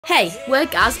Hey, we're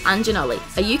Gaz and Janoli,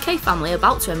 a UK family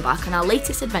about to embark on our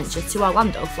latest adventure to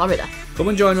Orlando, Florida. Come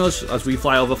and join us as we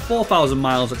fly over 4,000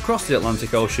 miles across the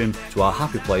Atlantic Ocean to our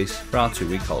happy place for our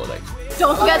 2-week holiday.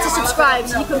 Don't forget to subscribe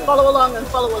so you can follow along and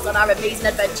follow us on our amazing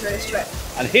adventurous trip.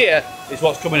 And here is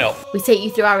what's coming up. We take you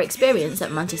through our experience at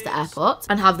Manchester Airport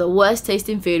and have the worst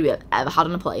tasting food we've ever had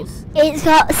on a plane. It's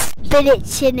got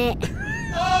spinach in it.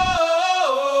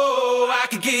 Oh, I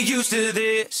could get used to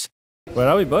this. Where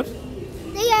are we, bud?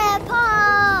 The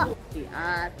airport! We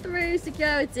are through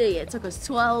security. It took us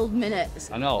 12 minutes.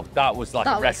 I know, that was like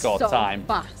a record so time.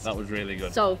 Fast. That was really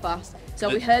good. So fast. So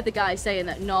we heard the guy saying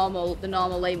that the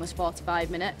normal lane was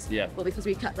 45 minutes. Yeah. But because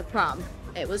we kept the pram,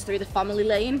 it was through the family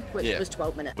lane, which was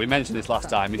 12 minutes. We mentioned this last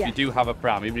time. If you do have a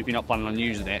pram, even if you're not planning on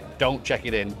using it, don't check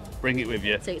it in. Bring it with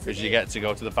you because you get to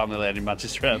go to the family lane in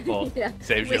Manchester Airport.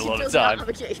 Saves you a lot of time.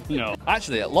 No,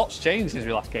 actually, a lot's changed since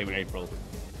we last came in April.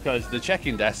 Because the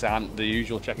check-in desks aren't the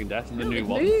usual check-in desks, the new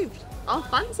ones. Moved. Oh,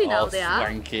 fancy now they are.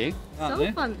 Swanky.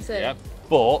 So fancy. Yep.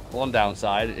 But one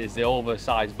downside is the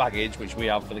oversized baggage, which we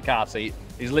have for the car seat,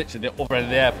 is literally the other end of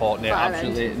the airport near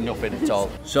absolutely nothing at all.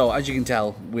 So as you can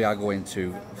tell, we are going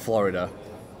to Florida.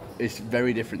 It's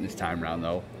very different this time round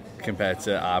though, compared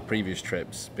to our previous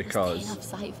trips because We're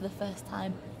staying off-site for the first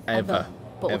time ever.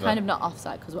 But we're kind of not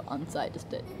off-site because we're on-site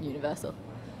just at Universal.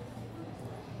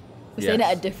 We're staying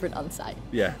at a different on-site.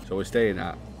 Yeah, so we're staying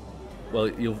at, well,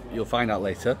 you'll find out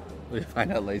later. We'll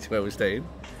find out later where we're staying.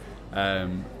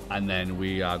 And then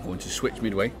we are going to switch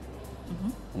midway.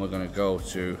 And we're going to go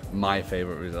to my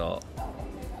favourite resort.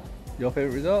 Your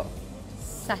favourite resort?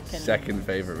 Second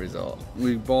favourite resort.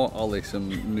 We bought Ollie some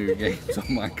new games on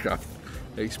Minecraft.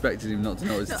 I expected him not to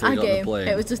notice until he got on the plane.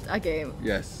 It was just a game.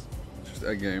 Yes, just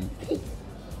a game.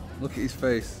 Look at his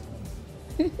face.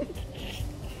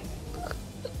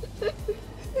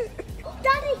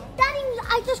 Daddy,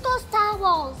 I just got Star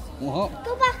Wars. What?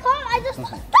 Go back on, I just got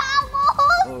Star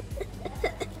Wars.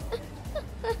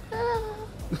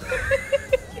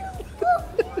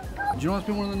 Do you know what's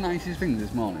been one of the nicest things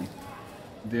this morning?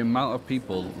 The amount of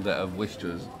people that have wished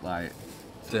us like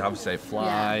to have a safe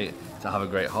flight, to have a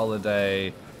great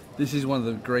holiday. This is one of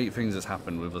the great things that's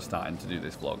happened with us starting to do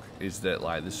this vlog, is that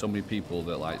like there's so many people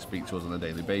that like speak to us on a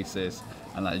daily basis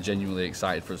and that are genuinely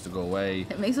excited for us to go away.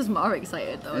 It makes us more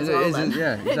excited though as well.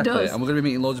 Yeah, exactly. It does. And we're going to be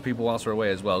meeting loads of people whilst we're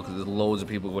away as well, because there's loads of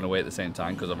people going away at the same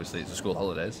time, because obviously it's the school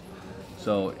holidays.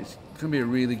 So it's going to be a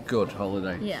really good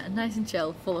holiday. Yeah, nice and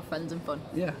chill, full of friends and fun.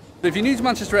 Yeah. If you're new to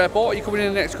Manchester Airport, you're coming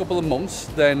in the next couple of months,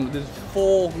 then there's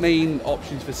 4 main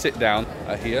options for sit down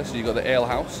here. So you've got the Ale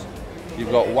House,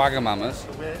 you've got Wagamama's,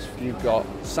 you've got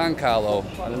San Carlo,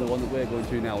 and then the one that we're going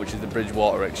to now, which is the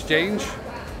Bridgewater Exchange,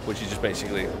 which is just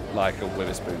basically like a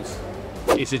Witherspoon's.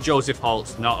 It's a Joseph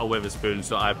Holt, not a Witherspoon,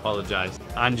 so I apologise.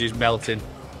 Angie's melting.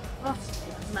 Oh,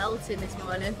 melting this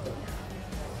morning.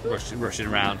 Rushing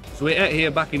around. So we ate here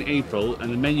back in April,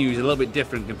 and the menu is a little bit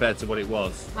different compared to what it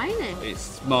was. Tiny. It's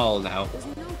small now. There's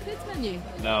no kids menu.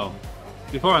 No.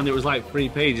 Beforehand it was like 3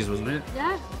 pages, wasn't it?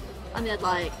 Yeah. And they had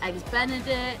like eggs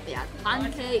Benedict, they had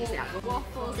pancakes, they had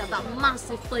waffles, they had that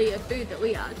massive plate of food that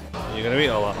we had. You're gonna eat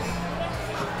all that?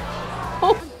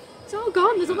 Oh, it's all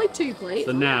gone. There's only 2 plates.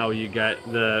 So now you get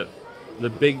the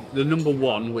number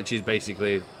 1, which is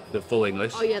basically the full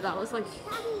English. Oh yeah, that was like,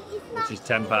 which is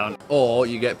 £10. Or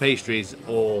you get pastries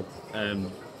or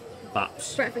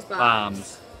baps. Breakfast baps.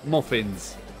 Farms.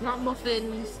 Muffins. Not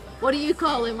muffins. What do you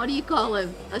call them? What do you call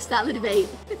them? Let's start the debate.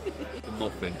 A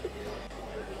muffin.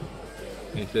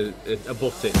 It's a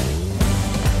butty.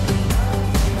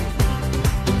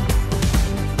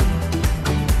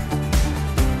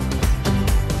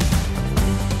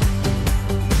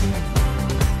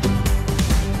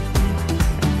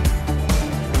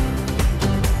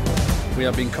 We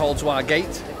have been called to our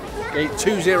gate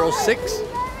 206.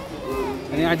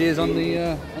 Any ideas on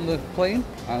the plane?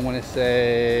 I want to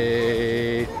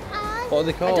say, what are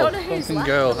they called? I don't know who's Something left,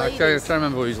 girl. the I'm trying to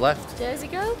remember who's left. Jersey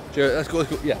girl? Let's go.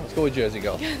 Yeah, let's go with Jersey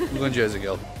girl. We're going Jersey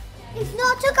girl. It's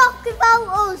not to talk about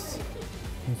us.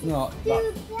 It's not. That's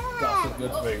a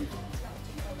good thing.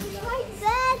 It's right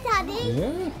there, Daddy.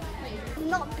 Yeah. We've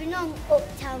not been on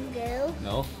Uptown Girl.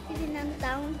 No. We've been on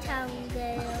Downtown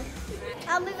Girl.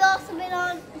 And we've also been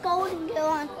on Golden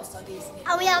Girl. And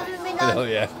we haven't been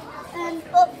on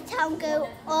Uptown Girl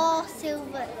or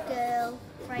Silver Girl.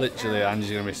 Right Literally, now.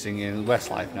 Angie's going to be singing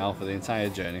Westlife now for the entire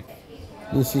journey.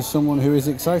 This is someone who is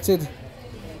excited,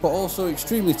 but also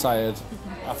extremely tired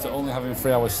after only having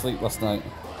 3 hours sleep last night.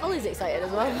 Ollie's excited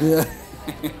as well. Yeah.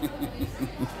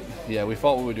 Yeah, we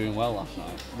thought we were doing well last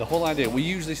night. The whole idea, we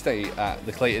usually stay at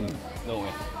the Clayton, don't we?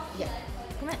 Yeah.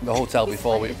 Come on. The hotel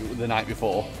before the night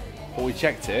before. But we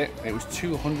checked it, it was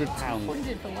 £200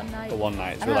 $100 for one night. for one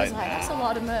night. So And we're I was like, like, that's a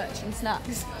lot of merch and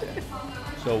snacks.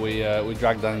 So we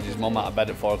dragged Angie's mum out of bed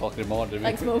at 4 o'clock in the morning.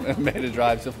 Thanks, Mum. And made a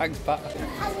drive, so thanks, Pat.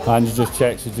 Angie just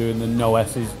checked she's doing the no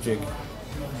S's jig.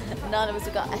 None of us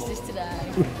have got S's today.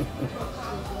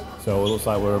 So it looks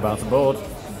like we're about to board.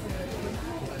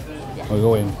 Yeah. We're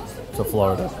going to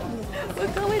Florida. We're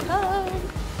going home.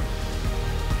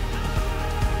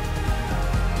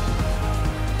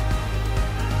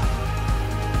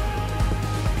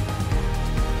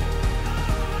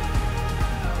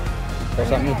 What's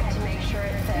happening?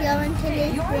 You're into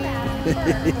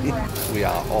this We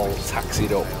are all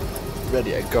taxied up,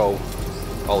 ready to go.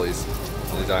 Ollie's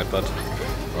on his iPad,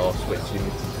 or switching.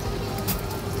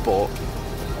 But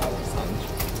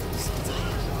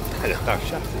I don't know,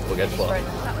 shattered. We'll get Florida.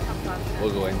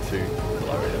 We're going to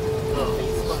Florida.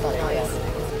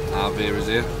 Our beer is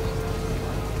here.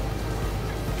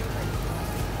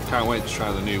 Can't wait to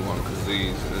try the new one because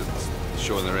these are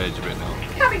showing their age a bit now.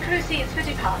 Cabin crew seats for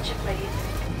departure, please.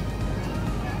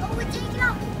 Oh, we're taking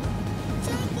off.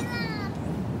 Taking off.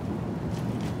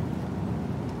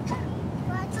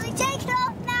 We're actually taking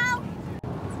off now.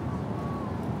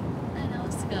 9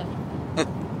 hours to go.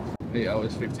 8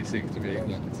 hours 56 to be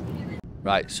exact.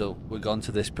 Right, so we've gone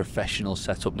to this professional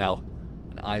setup now.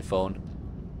 An iPhone,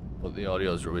 but the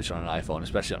audio is rubbish on an iPhone,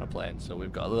 especially on a plane. So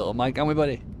we've got a little mic, haven't we,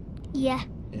 buddy? Yeah.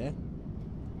 Yeah.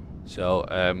 So,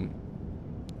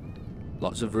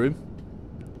 lots of room.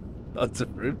 Lots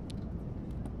of room.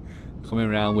 Coming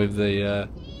around with the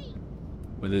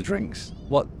drinks.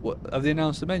 What have they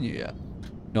announced the menu yet?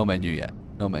 No menu yet.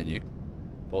 No menu.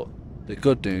 But the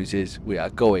good news is we are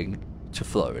going to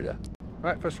Florida.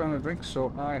 Right, first round of drinks.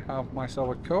 So I have myself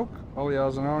a Coke, Ollie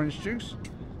has an orange juice,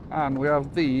 and we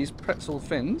have these pretzel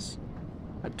fins.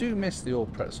 I do miss the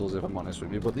old pretzels if I'm honest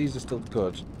with you, but these are still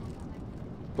good.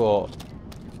 But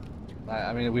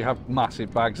I mean, we have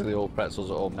massive bags of the old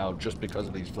pretzels at home now just because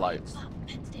of these flights.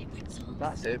 Penn State pretzels.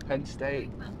 That's it, Penn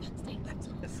State. Penn State pretzels.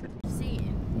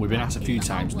 We've been asked a few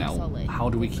times now, how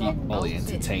do we keep Ollie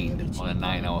entertained on a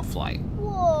 9-hour flight?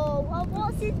 Whoa,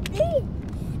 what's this?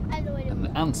 I know what it And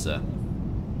the answer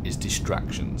is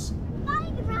distractions.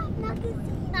 Minecraft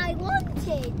magazine I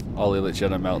wanted. Ollie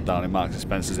literally had a meltdown in Marks and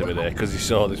Spencer's the other day because he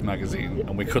saw this magazine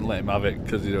and we couldn't let him have it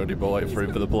because he'd already bought it for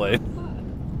him for the plane.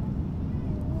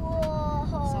 Whoa.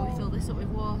 So we fill this up with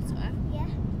water, Yeah.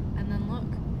 and then look,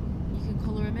 you can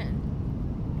colour them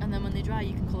in, and then when they dry,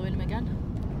 you can colour in them again.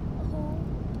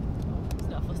 It's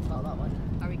not fussed about that one.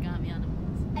 Origami animals.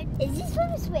 Is this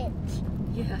from a Switch?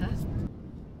 Yeah.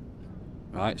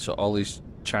 Right, so Ollie's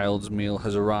child's meal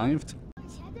has arrived.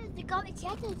 Cheddars, they got me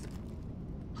cheddars.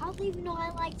 How do you even know I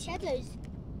like cheddars?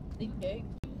 Thank you.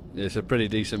 It's a pretty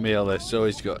decent meal this. So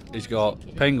he's got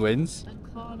penguins, And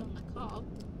corn on the cob.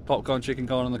 popcorn chicken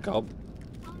corn on the cob,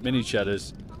 mini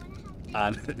cheddars,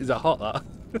 and is that hot that?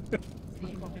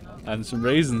 And some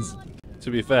raisins.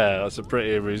 To be fair, that's a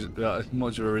pretty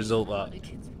much of a result that.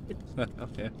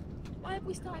 Okay. Why have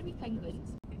we started with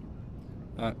penguins?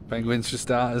 Right, penguins for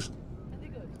starters. Are they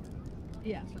good?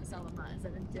 Yeah, that's all that matters,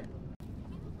 isn't it?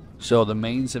 So the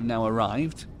mains have now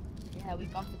arrived. Yeah,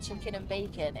 we've got the chicken and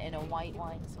bacon in a white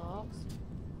wine sauce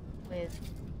with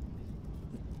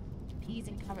peas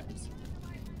and carrots.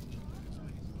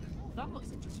 That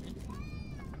looks interesting.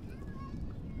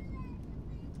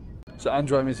 So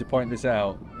Andrew wanted me to point this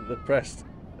out. The pressed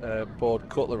board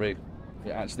cutlery,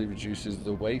 it actually reduces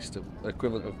the waste of the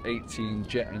equivalent of 18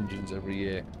 jet engines every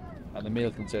year. And the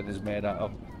meal container is made out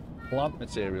of plant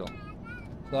material.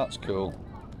 So that's cool.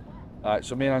 Alright,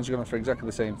 so me and Andrew are going for exactly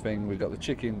the same thing. We've got the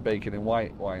chicken, bacon and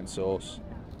white wine sauce.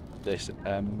 This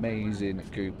amazing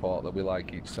goo pot that we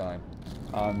like each time.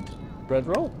 And bread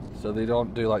roll. So they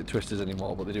don't do like twisters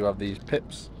anymore, but they do have these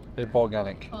pips. Pip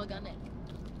organic. Organic.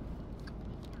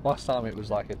 Last time it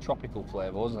was like a tropical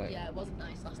flavour, wasn't it? Yeah, it wasn't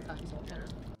nice last time, so okay.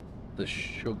 The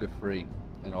sugar-free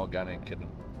and organic, and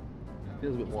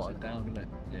feels a bit watered down, doesn't it?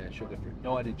 Yeah, sugar-free.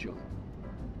 No added sugar.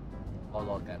 All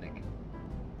organic.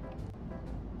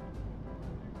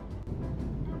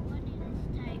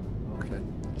 Okay.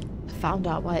 I found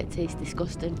out why it tastes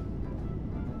disgusting.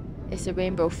 It's a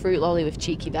rainbow fruit lolly with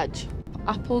cheeky veg.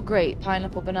 Apple, grape,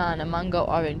 pineapple, banana, mango,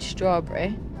 orange,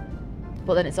 strawberry.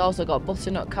 But then it's also got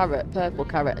butternut carrot, purple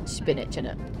carrot and spinach in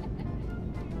it.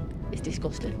 It's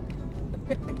disgusting.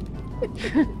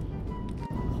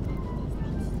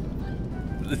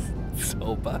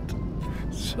 So bad.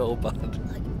 So bad. I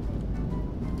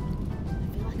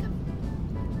feel like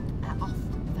I'm off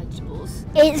vegetables.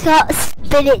 It's got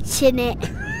spinach in it.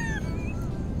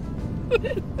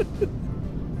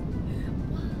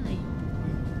 Why?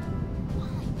 Why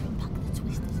bring back the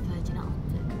Twisters veg?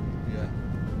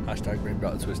 Hashtag Green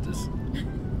Brat Twisters.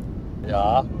 We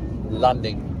are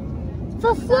landing.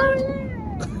 For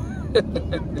Florida!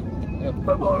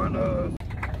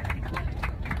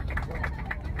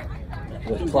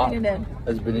 The clap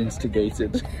has been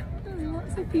instigated.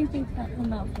 Lots of people on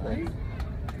that flight.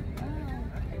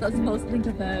 That's the most thing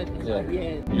I've heard.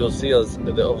 Yeah. You'll see us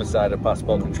at the other side of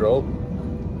passport control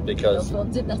because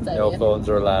no phones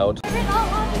are allowed.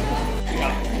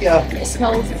 Yeah. It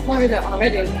smells Florida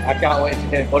already. I can't wait to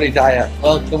hear Buddy Dyer.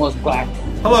 Welcome us back.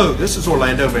 Hello, this is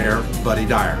Orlando Mayor Buddy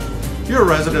Dyer. If you're a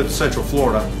resident of Central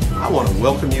Florida, I want to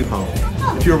welcome you home.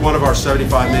 If you're one of our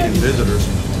 75 million visitors,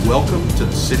 welcome to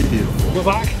the City Beautiful. We're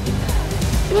back.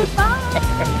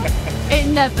 It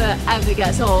never ever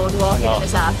gets old walking in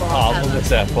this airport. Oh, I love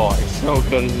this airport. It's so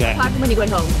good, isn't it? Apart from when you're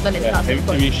going home, then it's not so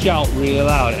fun. If you shout really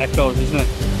loud, it echoes, isn't it?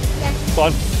 Yeah. Go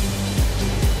on.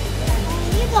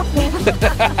 You got me.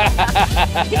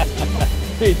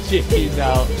 It's cheese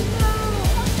now.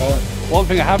 One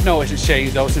thing I have noticed has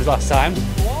changed though since last time.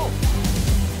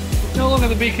 It's no longer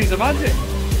the beacons of magic.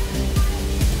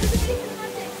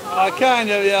 Kind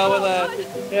of, yeah, well,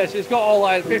 yeah, so it's got all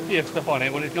like 50th stuff on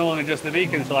it, but it's no longer just the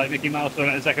beacons, so like Mickey Mouse on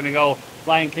it a second ago,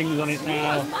 Lion King's on it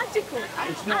now. It's magical.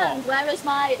 It's not. And where is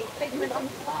my figment on the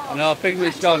floor? No,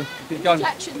 Figment's gone. It's gone.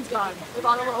 Projection's gone. With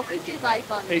all the little figures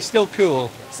icons. It's still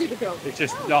cool. Super cool. It's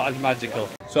just not as magical.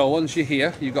 So once you're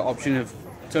here, you've got option of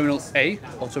Terminal A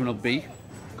or Terminal B. You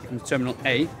come to Terminal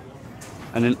A,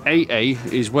 and then AA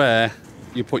is where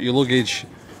you put your luggage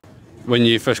when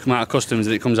you first come out of customs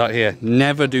and it comes out here.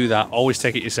 Never do that. Always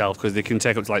take it yourself because they can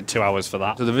take up to like 2 hours for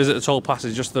that. So the visitor toll pass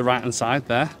is just to the right hand side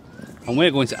there. And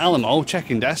we're going to Alamo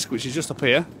check-in desk, which is just up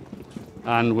here.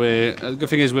 And the good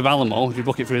thing is with Alamo, if you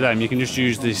book it through them, you can just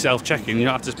use the self-check-in. You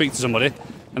don't have to speak to somebody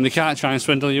and they can't try and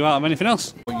swindle you out of anything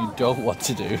else. What you don't want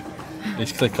to do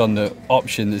is click on the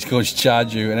option that's going to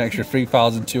charge you an extra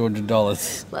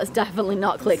 $3,200. Let's definitely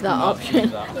not click that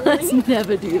option. Let's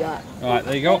never do that. Alright,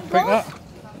 there you go. Pick that.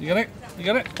 You got it? You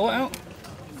got it? Pull it out.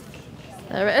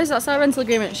 There it is. That's our rental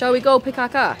agreement. Shall we go pick our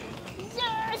car?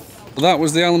 Yes. Well, that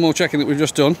was the Alamo check-in that we've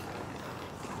just done.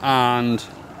 And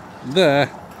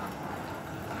there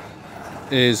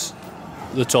is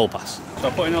the toll pass. So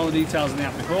I put in all the details in the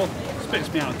app before. It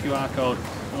spits me out a QR code.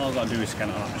 And all I've got to do is scan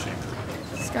it on that machine.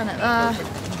 Scan it there.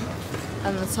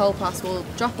 And the toll pass will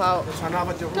drop out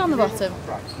down the bottom.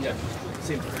 Yeah.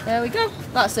 There we go.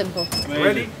 That's simple.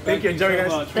 Ready? Thank you. Enjoy,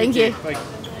 guys. Thank you.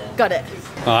 Got it.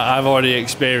 I've already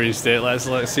experienced it. Let's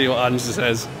see what Angela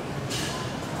says.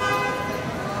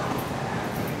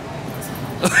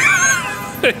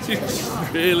 It's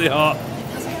really hot.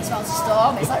 It smells a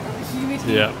storm. It's like really humid.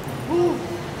 Yeah. Ooh,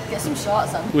 get some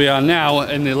shorts on. We are now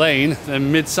in the lane, the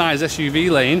mid-size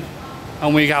SUV lane,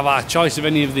 and we have our choice of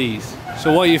any of these.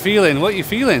 So what are you feeling? What are you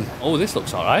feeling? Oh, this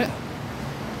looks all right.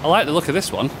 I like the look of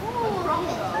this one.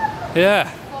 Yeah.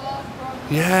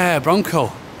 Yeah,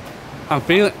 Bronco. I'm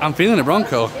feeling a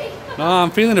Bronco. Oh,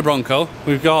 I'm feeling a Bronco.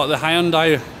 We've got the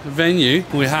Hyundai Venue.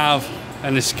 We have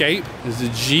an Escape. There's a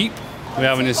Jeep. We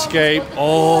have an Escape.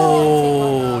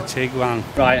 Oh, Tiguan.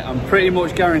 Right, I'm pretty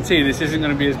much guaranteed this isn't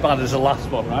going to be as bad as the last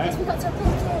one, right?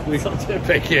 We got to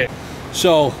pick it.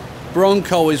 So,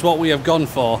 Bronco is what we have gone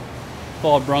for.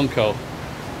 Ford Bronco.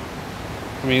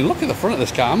 I mean, look at the front of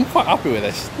this car. I'm quite happy with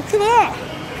this. Look at that.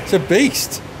 It's a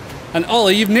beast. And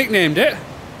Ollie, you've nicknamed it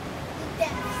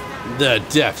the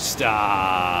Death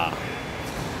Star.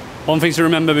 One thing to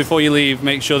remember before you leave,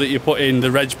 make sure that you put in the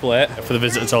reg plate for the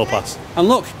visitor toll pass. And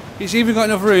look, it's even got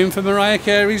enough room for Mariah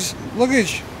Carey's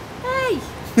luggage. Hey!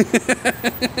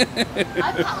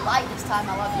 I'm not light this time,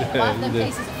 I love you. Like them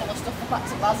cases are full of stuff for back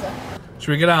to Plaza.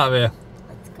 Should we get out of here?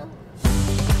 Let's go.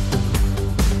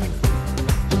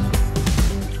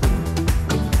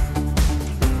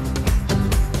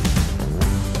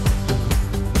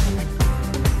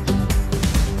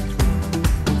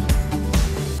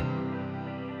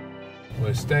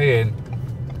 We're staying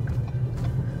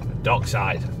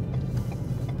dockside.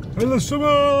 Endless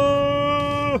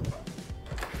Summer!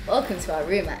 Welcome to our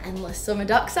room at Endless Summer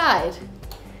Dockside.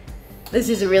 This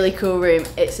is a really cool room.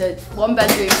 It's a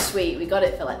 1-bedroom suite. We got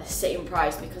it for like the same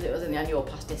price because it was in the annual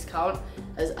pass discount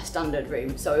as a standard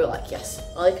room. So we were like, yes,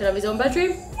 Ollie can have his own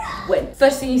bedroom, win.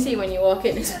 First thing you see when you walk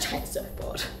in is a giant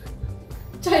surfboard.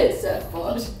 Giant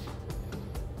surfboard.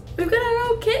 We've got our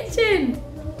own kitchen.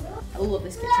 I love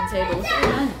this kitchen table. Look at the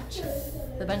bench.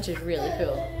 The bench is really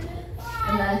cool.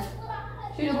 And then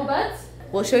 2 double beds.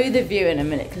 We'll show you the view in a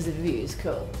minute because the view is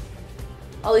cool.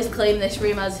 Ollie's claimed this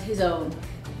room as his own.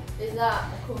 Is that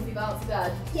a comfy bouncy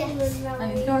bed? Yes.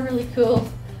 And it's got a really cool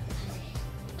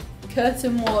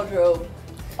curtain wardrobe.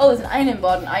 Oh, there's an ironing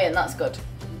board and iron, that's good.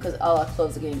 Because all our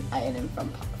clothes are getting ironing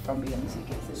from beyond the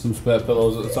suitcases. Some spare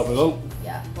pillows at the top as well.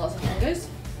 Yeah, lots of hangers.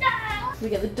 We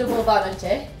get the double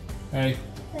vanity. Hey.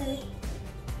 Hey.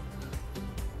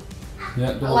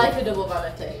 Yeah, I like a double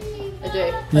vanity. I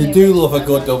do. You do love a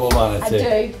good double vanity.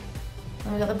 I do.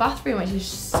 And we got the bathroom, which is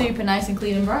super nice and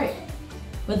clean and bright.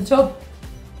 With the tub.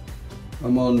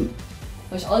 I'm on.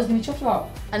 Which Ollie's gonna be chuffed about.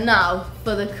 And now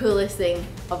for the coolest thing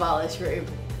about this room,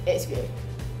 its view.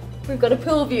 We've got a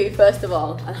pool view first of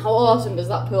all, and how awesome does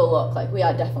that pool look? Like we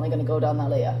are definitely gonna go down there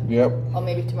later. Yep. Or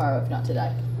maybe tomorrow if not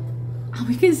today. And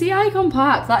we can see Icon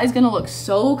Park. That is gonna look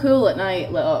so cool at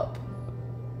night lit up.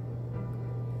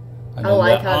 And I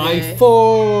like our view.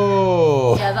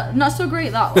 I-4. Yeah, not so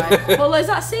great that way. Well, there's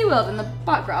that SeaWorld in the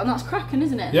background. That's Kraken,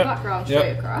 isn't it? Yep. The background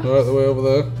straight across. Right the way over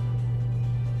there.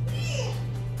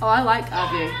 Oh, I like our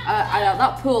view.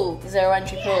 That pool, zero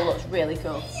entry pool, looks really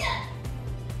cool.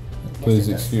 Please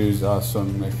excuse our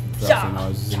son making crafty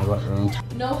noises in the background.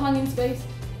 No hanging space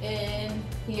in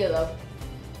here though.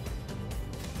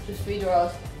 Just 3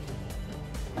 drawers.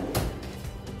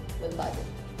 With a Bible.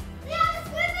 We have a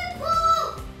swimming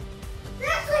pool!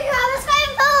 Yes, we have a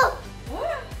swimming pool!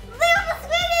 What? We have a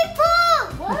swimming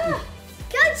pool! What?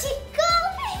 Can't you go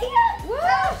here?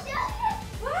 What?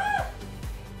 What?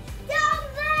 Down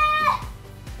there!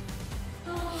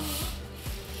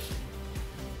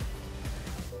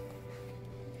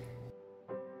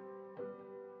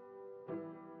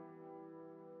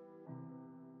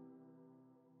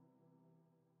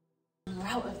 We're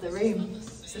out of the room.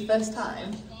 It's the first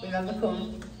time we've ever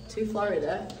come to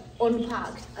Florida,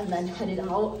 unpacked and then headed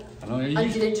out. I know,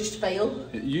 And did it just fail?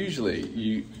 usually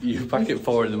you pack it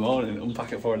 4 in the morning,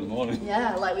 unpack it 4 in the morning.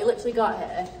 Yeah, like we literally got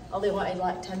here, Ollie wanted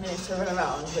like 10 minutes to run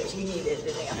around, which he needed,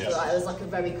 didn't he? After that, it was like a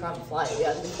very cramped flight. We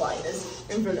had recliners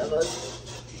in front of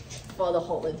us for the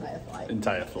whole entire flight.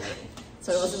 Entire flight.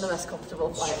 So it wasn't the most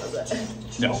comfortable flight, was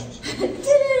it? No.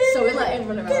 So we let him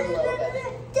run around a little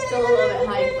bit. Still a little bit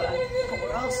hyper, but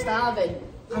we're all starving.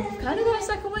 And we've kind of got a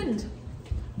second wind.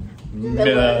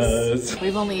 Yes.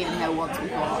 We've only eaten here once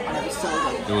before, and it was so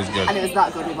good. It was good. And it was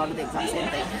that good, we wanted the exact same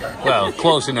thing. Well,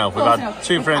 close enough. We've Close had enough.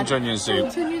 2 French onion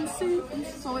soup. French onion soup. I'm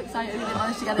so excited. We didn't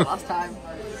manage to get it last time.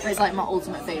 It's like my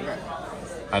ultimate favourite.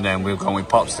 And then we've gone with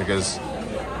pop stickers.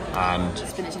 And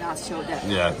Spinach and artichoke dip.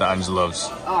 yeah, that Ange loves.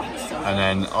 Oh, it's so good. And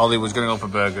then Ollie was going to go for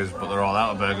burgers, but they're all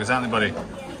out of burgers, aren't they, buddy?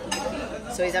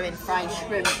 So he's having fried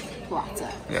shrimp platter.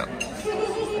 Yeah.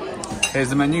 Here's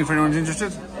the menu for anyone who's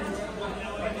interested.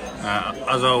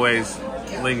 As always,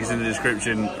 link is in the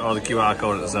description or the QR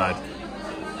code at the side.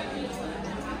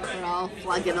 We're all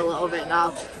flagging a little bit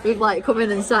now. We've like come in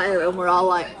and sat here and we're all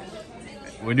like,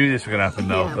 We knew this was going to happen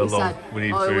though. yeah, but we said, we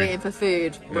need we're food. waiting for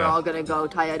food. We're Yeah. all gonna go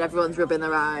tired. Everyone's rubbing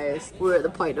their eyes. We're at the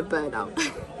point of burnout.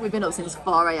 We've been up since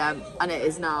 4 AM and it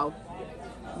is now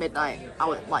midnight,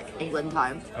 like England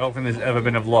time. I don't think there's ever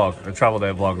been a vlog, a travel day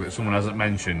vlog, that someone hasn't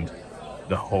mentioned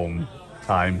the home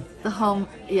time The home,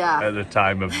 yeah. at the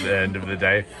time of the end of the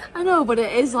day. I know, but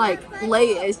it is like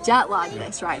late. It's jet lag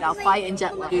this right now. Fighting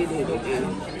jet lag.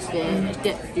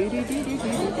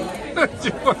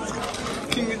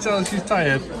 Can you tell she's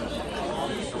tired?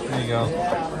 There you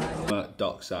go.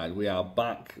 Dockside, we are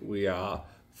back. We are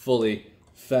fully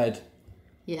fed.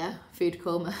 Yeah, food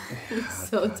coma. I'm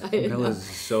so tired. now. Miller's is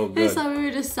so good. It's like we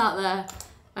were just sat there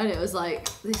and it was like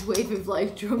this wave of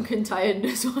like drunken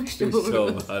tiredness washed It's over so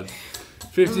us. bad.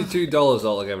 $52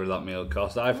 altogether that meal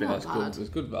cost. I think Not that's bad. good. It's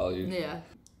good value. Yeah.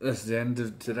 That's the end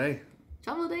of today.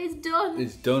 Travel day is done.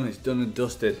 It's done. It's done and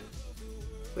dusted.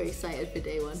 We're excited for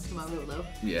day 1 tomorrow though.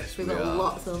 Yes, We've we got are.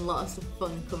 lots and lots of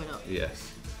fun coming up.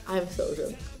 Yes. I'm so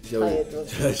drunk. Shall Tired we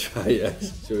drunk. try?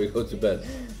 Yes. Shall we go to bed?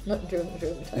 Not drunk,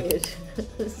 tired.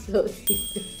 So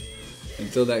stupid.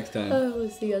 Until next time. Oh, we'll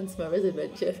see you on tomorrow's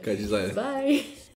adventure. Catch you later. Bye.